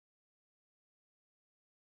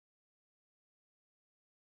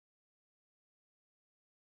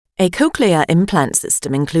A cochlear implant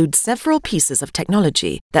system includes several pieces of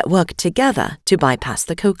technology that work together to bypass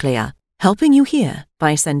the cochlea, helping you hear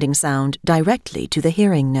by sending sound directly to the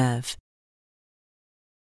hearing nerve.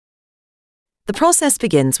 The process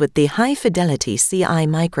begins with the high-fidelity CI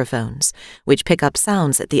microphones, which pick up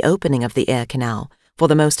sounds at the opening of the ear canal for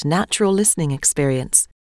the most natural listening experience.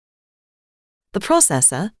 The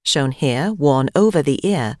processor, shown here worn over the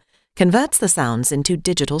ear, converts the sounds into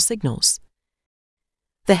digital signals.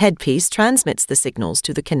 The headpiece transmits the signals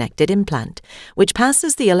to the connected implant, which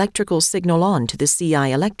passes the electrical signal on to the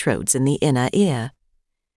CI electrodes in the inner ear.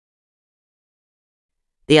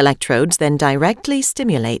 The electrodes then directly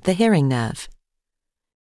stimulate the hearing nerve.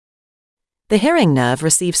 The hearing nerve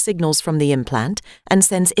receives signals from the implant and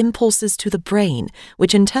sends impulses to the brain,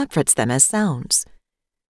 which interprets them as sounds.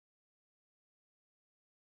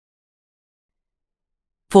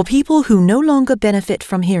 For people who no longer benefit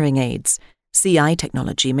from hearing aids, CI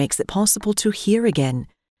technology makes it possible to hear again,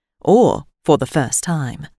 or for the first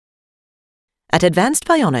time. At Advanced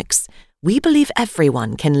Bionics, we believe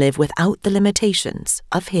everyone can live without the limitations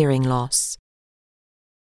of hearing loss.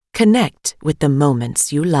 Connect with the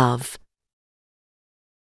moments you love.